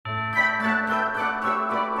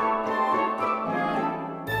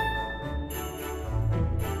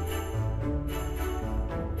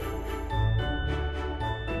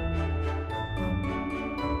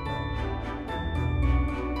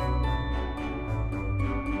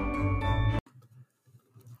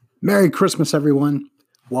Merry Christmas, everyone.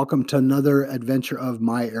 Welcome to another adventure of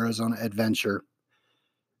my Arizona adventure.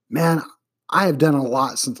 Man, I have done a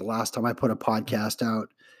lot since the last time I put a podcast out,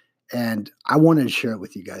 and I wanted to share it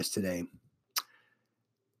with you guys today.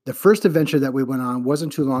 The first adventure that we went on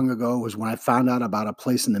wasn't too long ago, was when I found out about a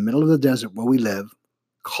place in the middle of the desert where we live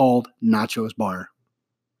called Nacho's Bar.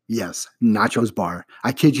 Yes, Nacho's Bar.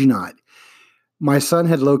 I kid you not. My son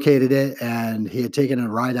had located it, and he had taken a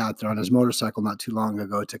ride out there on his motorcycle not too long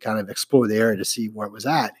ago to kind of explore the area to see where it was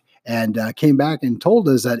at, and came back and told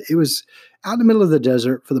us that it was out in the middle of the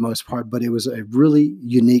desert for the most part, but it was a really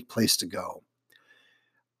unique place to go.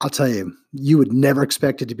 I'll tell you, you would never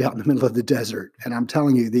expect it to be out in the middle of the desert. And I'm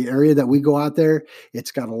telling you, the area that we go out there, it's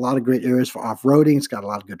got a lot of great areas for off-roading. It's got a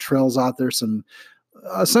lot of good trails out there.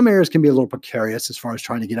 Some areas can be a little precarious as far as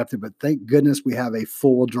trying to get up there, but thank goodness we have a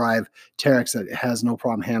full drive Terex that has no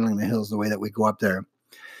problem handling the hills the way that we go up there.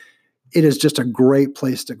 It is just a great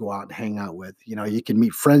place to go out and hang out with. You know, you can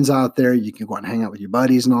meet friends out there. You can go out and hang out with your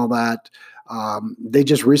buddies and all that. They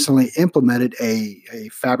just recently implemented a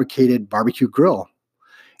fabricated barbecue grill,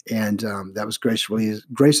 and that was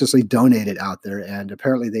graciously donated out there. And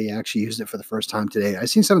apparently they actually used it for the first time today. I've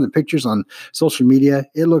seen some of the pictures on social media.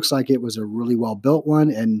 It looks like it was a really well built one.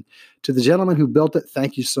 And to the gentleman who built it,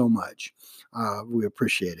 thank you so much. We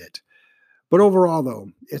appreciate it. But overall, though,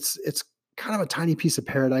 it's kind of a tiny piece of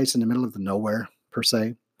paradise in the middle of the nowhere, per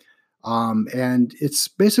se. And it's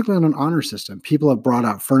basically on an honor system. People have brought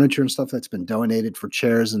out furniture and stuff that's been donated for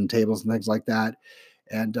chairs and tables and things like that.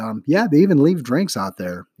 And yeah, they even leave drinks out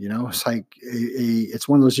there. You know, it's like it's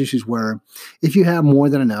one of those issues where if you have more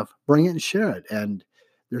than enough, bring it and share it. And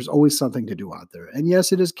there's always something to do out there. And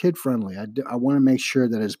yes, it is kid friendly. I want to make sure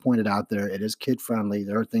that it's pointed out there. It is kid friendly.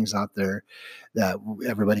 There are things out there that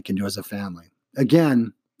everybody can do as a family.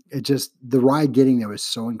 Again, the ride getting there was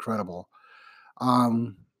so incredible.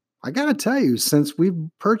 I got to tell you, since we've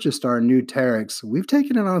purchased our new Terex, we've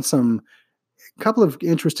taken it on some couple of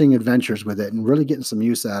interesting adventures with it and really getting some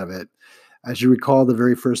use out of it. As you recall, the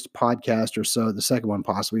very first podcast or so, the second one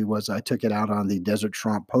possibly, was I took it out on the Desert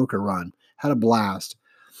Trump poker run. Had a blast.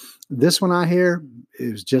 This one out here,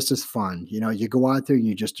 it was just as fun. You know, you go out there and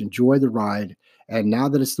you just enjoy the ride. And now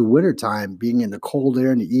that it's the winter time, being in the cold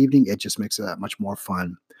air in the evening, it just makes it that much more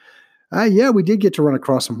fun. Yeah, we did get to run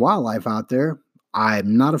across some wildlife out there.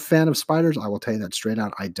 I'm not a fan of spiders. I will tell you that straight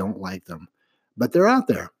out. I don't like them, but they're out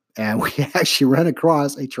there. And we actually ran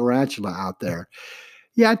across a tarantula out there.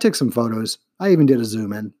 Yeah, I took some photos. I even did a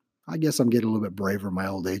zoom in. I guess I'm getting a little bit braver in my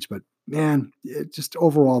old age, but man, just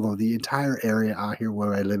overall, though, the entire area out here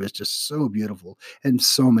where I live is just so beautiful and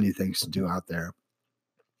so many things to do out there.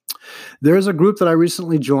 There's a group that I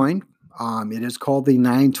recently joined. It is called the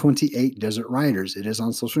 928 Desert Riders. It is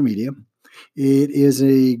on social media. It is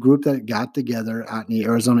a group that got together out in the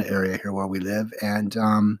Arizona area here where we live, and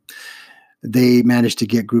they managed to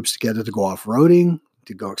get groups together to go off-roading,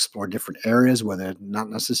 to go explore different areas, whether not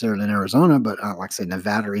necessarily in Arizona, but like say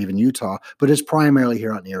Nevada or even Utah, but it's primarily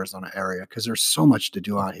here out in the Arizona area because there's so much to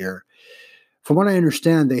do out here. From what I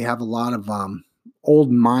understand, they have a lot of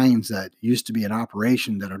old mines that used to be in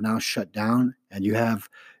operation that are now shut down, and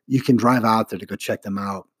you can drive out there to go check them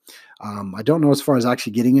out. I don't know as far as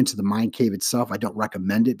actually getting into the mine cave itself. I don't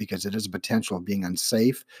recommend it because it is a potential of being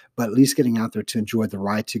unsafe, but at least getting out there to enjoy the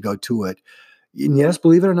ride to go to it. And yes,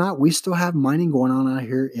 believe it or not, we still have mining going on out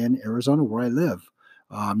here in Arizona where I live.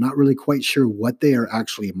 I'm not really quite sure what they are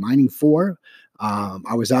actually mining for.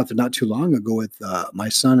 I was out there not too long ago with my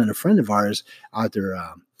son and a friend of ours out there,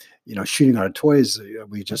 shooting our toys.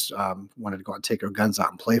 We just wanted to go out and take our guns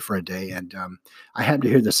out and play for a day. And I happened to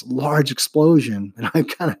hear this large explosion. And I'm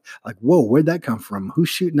kind of like, whoa, where'd that come from? Who's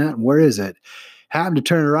shooting that? And where is it? Happened to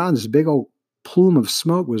turn around. This big old plume of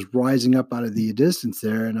smoke was rising up out of the distance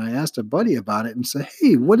there. And I asked a buddy about it and said,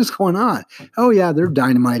 hey, what is going on? Oh, yeah, they're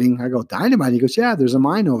dynamiting. I go, dynamite? He goes, yeah, there's a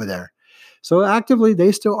mine over there. So actively,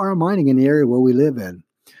 they still are mining in the area where we live in.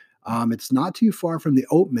 It's not too far from the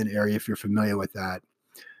Oatman area, if you're familiar with that.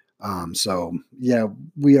 So yeah,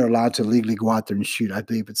 we are allowed to legally go out there and shoot. I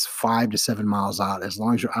believe it's 5 to 7 miles out. As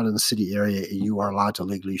long as you're out of the city area, you are allowed to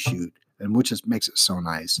legally shoot, and which makes it so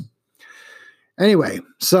nice. Anyway,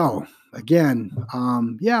 so again,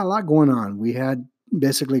 yeah, a lot going on. We had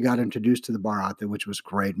basically got introduced to the bar out there, which was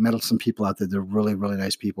great. Met some people out there. They're really, really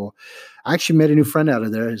nice people. I actually met a new friend out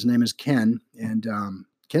of there. His name is Ken, and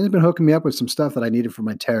Ken's been hooking me up with some stuff that I needed for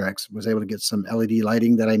my Terex. Was able to get some LED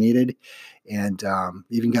lighting that I needed, and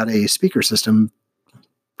even got a speaker system,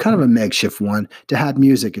 kind of a makeshift one, to have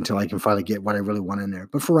music until I can finally get what I really want in there.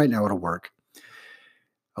 But for right now, it'll work.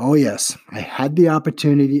 Oh yes, I had the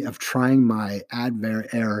opportunity of trying my Advair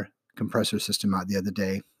Air compressor system out the other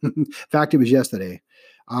day. In fact, it was yesterday.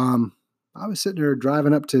 I was sitting there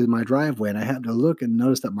driving up to my driveway, and I happened to look and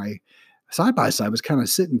notice that my side by side was kind of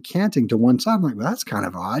sitting canting to one side. I'm like, well, that's kind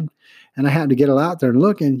of odd. And I happened to get it out there and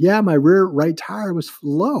look, and yeah, my rear right tire was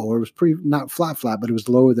low, or it was pretty not flat, but it was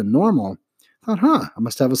lower than normal. I thought, I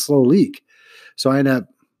must have a slow leak. So I ended up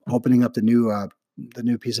opening up the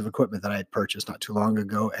new piece of equipment that I had purchased not too long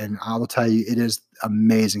ago, and I will tell you, it is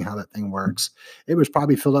amazing how that thing works. It was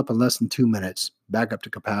probably filled up in less than 2 minutes, back up to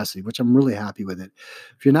capacity, which I'm really happy with it.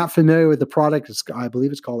 If you're not familiar with the product, I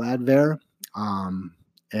believe it's called Advair.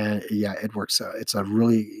 And yeah, it works. It's a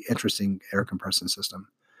really interesting air compression system.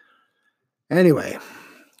 Anyway,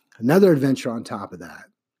 another adventure on top of that.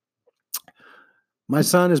 My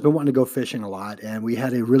son has been wanting to go fishing a lot, and we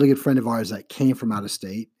had a really good friend of ours that came from out of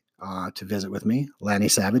state to visit with me, Lanny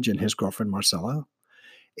Savage and his girlfriend Marcella,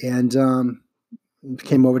 and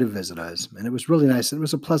came over to visit us. And it was really nice. It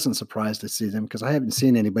was a pleasant surprise to see them because I haven't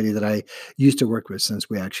seen anybody that I used to work with since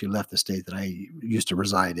we actually left the state that I used to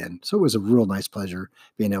reside in. So it was a real nice pleasure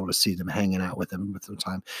being able to see them, hanging out with them with some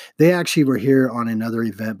time. They actually were here on another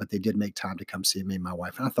event, but they did make time to come see me and my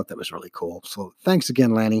wife. And I thought that was really cool. So thanks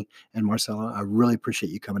again, Lanny and Marcella. I really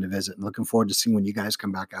appreciate you coming to visit, and looking forward to seeing when you guys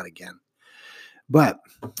come back out again. But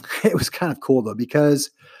it was kind of cool though,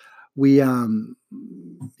 because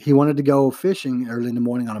he wanted to go fishing early in the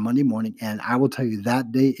morning on a Monday morning. And I will tell you,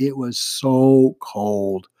 that day it was so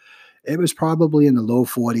cold. It was probably in the low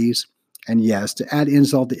 40s. And yes, to add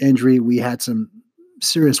insult to injury, we had some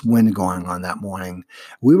serious wind going on that morning.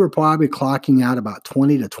 We were probably clocking out about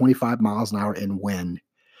 20 to 25 miles an hour in wind.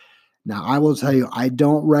 Now, I will tell you, I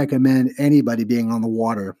don't recommend anybody being on the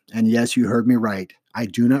water. And yes, you heard me right. I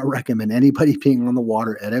do not recommend anybody being on the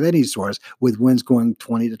water at any source with winds going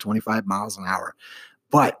 20 to 25 miles an hour.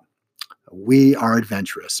 But we are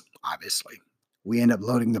adventurous, obviously. We end up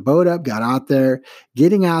loading the boat up, got out there,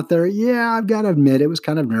 getting out there. Yeah, I've got to admit, it was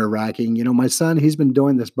kind of nerve-wracking. You know, my son, he's been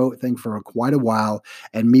doing this boat thing for quite a while,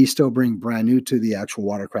 and me still being brand new to the actual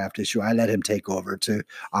watercraft issue, I let him take over to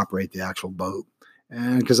operate the actual boat.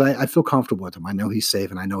 And because I feel comfortable with him. I know he's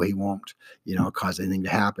safe, and I know he won't, cause anything to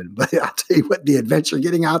happen. But I'll tell you what, the adventure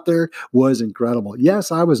getting out there was incredible. Yes,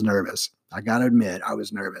 I was nervous. I got to admit, I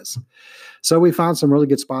was nervous. So we found some really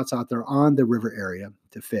good spots out there on the river area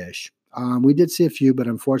to fish. We did see a few, but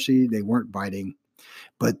unfortunately, they weren't biting.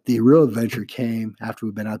 But the real adventure came after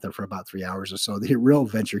we've been out there for about 3 hours or so. The real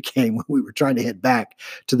adventure came when we were trying to head back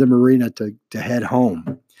to the marina to head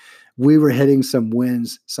home. We were hitting some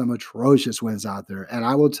winds, some atrocious winds out there. And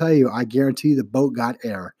I will tell you, I guarantee you the boat got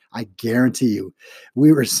air. I guarantee you.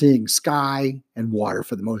 We were seeing sky and water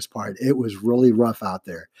for the most part. It was really rough out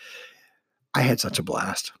there. I had such a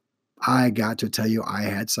blast. I got to tell you, I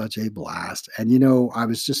had such a blast. And, I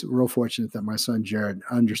was just real fortunate that my son Jared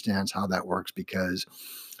understands how that works, because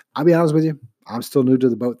I'll be honest with you, I'm still new to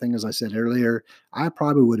the boat thing. As I said earlier, I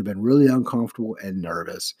probably would have been really uncomfortable and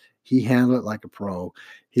nervous. He handled it like a pro.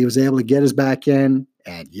 He was able to get us back in.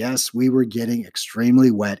 And yes, we were getting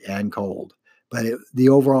extremely wet and cold. But the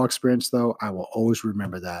overall experience, though, I will always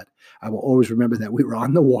remember that. I will always remember that we were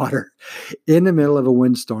on the water in the middle of a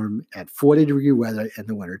windstorm at 40-degree weather in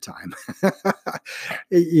the wintertime.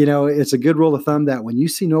 It's a good rule of thumb that when you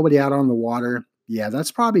see nobody out on the water, yeah,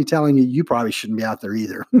 that's probably telling you probably shouldn't be out there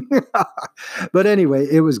either. But anyway,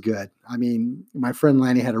 it was good. I mean, my friend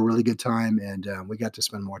Lanny had a really good time, and we got to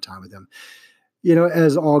spend more time with him.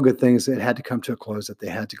 As all good things, it had to come to a close, that they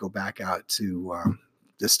had to go back out to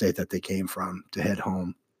the state that they came from to head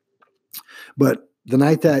home. But the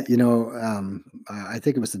night that, I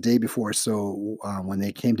think it was the day before. So when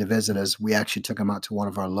they came to visit us, we actually took them out to one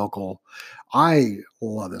of our I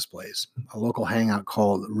love this place, a local hangout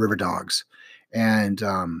called River Dogs. And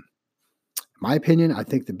my opinion, I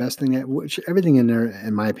think the best thing which everything in there,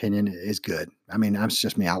 in my opinion, is good. I mean, that's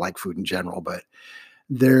just me. I like food in general, but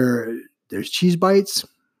there's cheese bites,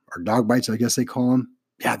 or dog bites, I guess they call them.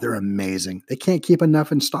 Yeah, they're amazing. They can't keep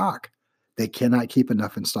enough in stock. They cannot keep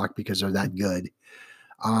enough in stock because they're that good.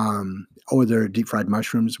 Or their deep fried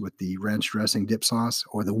mushrooms with the ranch dressing dip sauce,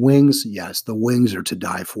 or the wings. Yes, the wings are to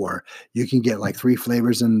die for. You can get like 3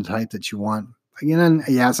 flavors in the type that you want. Again,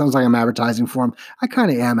 yeah, it sounds like I'm advertising for them. I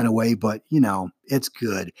kind of am in a way, but it's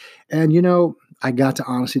good. And I got to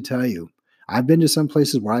honestly tell you, I've been to some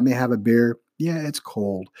places where I may have a beer. Yeah, it's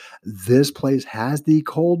cold. This place has the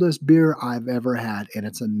coldest beer I've ever had, and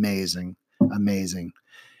it's amazing, amazing.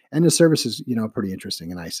 And the service is, pretty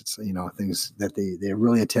interesting and nice. It's, things that they're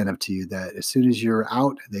really attentive to you, that as soon as you're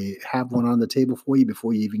out, they have one on the table for you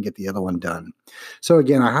before you even get the other one done. So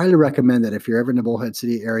again, I highly recommend that if you're ever in the Bullhead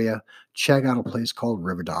City area, check out a place called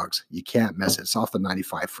River Dogs. You can't miss it. It's off the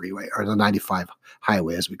 95 freeway, or the 95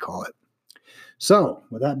 highway, as we call it. So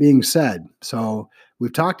with that being said, so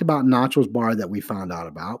we've talked about Nacho's Bar that we found out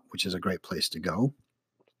about, which is a great place to go.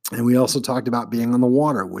 And we also talked about being on the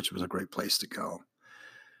water, which was a great place to go.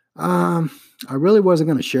 I really wasn't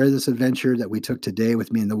going to share this adventure that we took today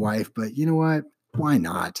with me and the wife, but you know what? Why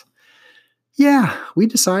not? Yeah, we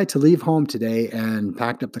decided to leave home today and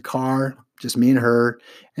packed up the car, just me and her,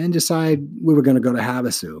 and decide we were going to go to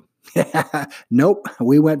Havasu. Nope,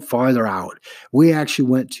 we went farther out. We actually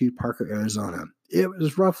went to Parker, Arizona. It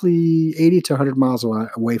was roughly 80 to 100 miles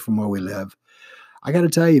away from where we live. I got to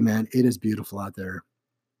tell you, man, it is beautiful out there.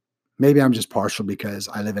 Maybe I'm just partial because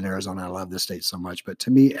I live in Arizona. I love this state so much. But to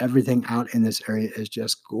me, everything out in this area is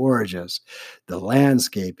just gorgeous. The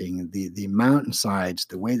landscaping, the mountainsides,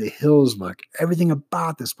 the way the hills look, everything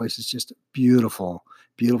about this place is just beautiful,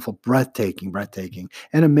 beautiful, breathtaking,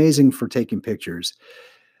 and amazing for taking pictures.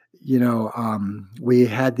 We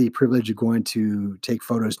had the privilege of going to take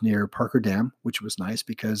photos near Parker Dam, which was nice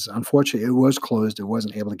because unfortunately it was closed. It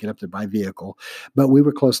wasn't able to get up there by vehicle, but we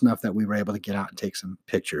were close enough that we were able to get out and take some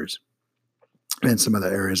pictures and some other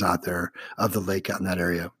areas out there of the lake out in that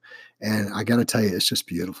area. And I got to tell you, it's just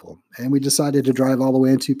beautiful. And we decided to drive all the way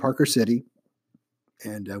into Parker City.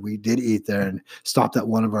 And we did eat there and stopped at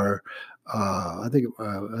one of our, I think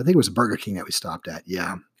it was Burger King that we stopped at.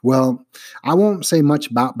 Yeah. Well, I won't say much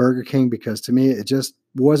about Burger King because to me, it just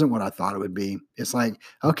wasn't what I thought it would be. It's like,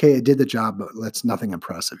 okay, it did the job, but it's nothing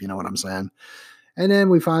impressive. You know what I'm saying? And then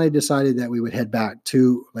we finally decided that we would head back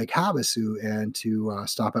to Lake Havasu and to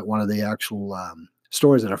stop at one of the actual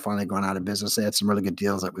stores that are finally going out of business. They had some really good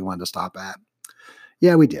deals that we wanted to stop at.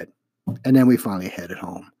 Yeah, we did. And then we finally headed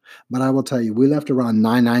home. But I will tell you, we left around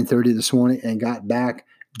 9:30 this morning and got back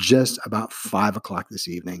just about 5 o'clock this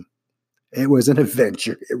evening. It was an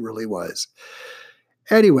adventure. It really was.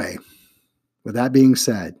 Anyway, with that being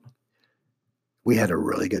said, we had a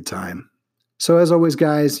really good time. So as always,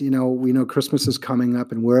 guys, we know Christmas is coming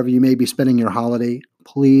up, and wherever you may be spending your holiday,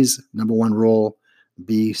 please, number one rule,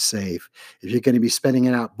 be safe. If you're going to be spending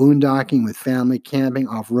it out boondocking with family, camping,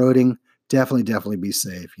 off-roading, definitely be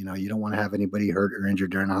safe. You don't want to have anybody hurt or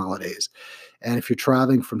injured during the holidays. And if you're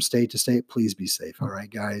traveling from state to state, please be safe. All right,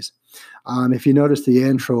 guys. If you notice the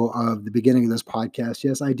intro of the beginning of this podcast,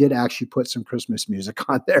 yes, I did actually put some Christmas music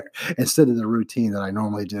on there instead of the routine that I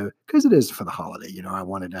normally do because it is for the holiday. I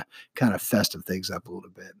wanted to kind of festive things up a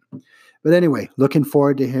little bit. But anyway, looking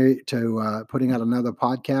forward to putting out another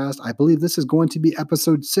podcast. I believe this is going to be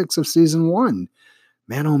episode 6 of season 1.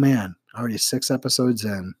 Man, oh man, already 6 episodes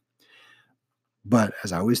in. But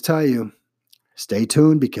as I always tell you, stay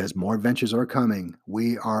tuned because more adventures are coming.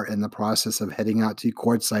 We are in the process of heading out to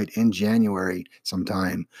Quartzsite in January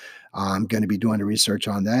sometime. I'm going to be doing the research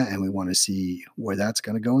on that, and we want to see where that's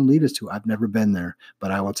going to go and lead us to. I've never been there, but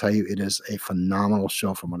I will tell you it is a phenomenal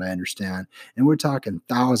show from what I understand. And we're talking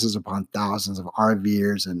thousands upon thousands of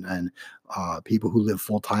RVers and people who live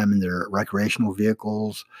full-time in their recreational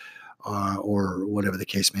vehicles or whatever the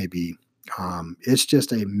case may be. It's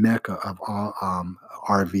just a mecca of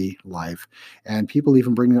RV life, and people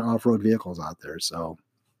even bring their off-road vehicles out there. So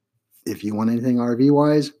if you want anything RV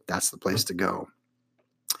wise, that's the place to go.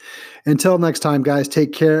 Until next time, guys,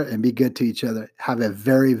 take care and be good to each other. Have a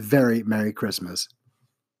very, very Merry Christmas.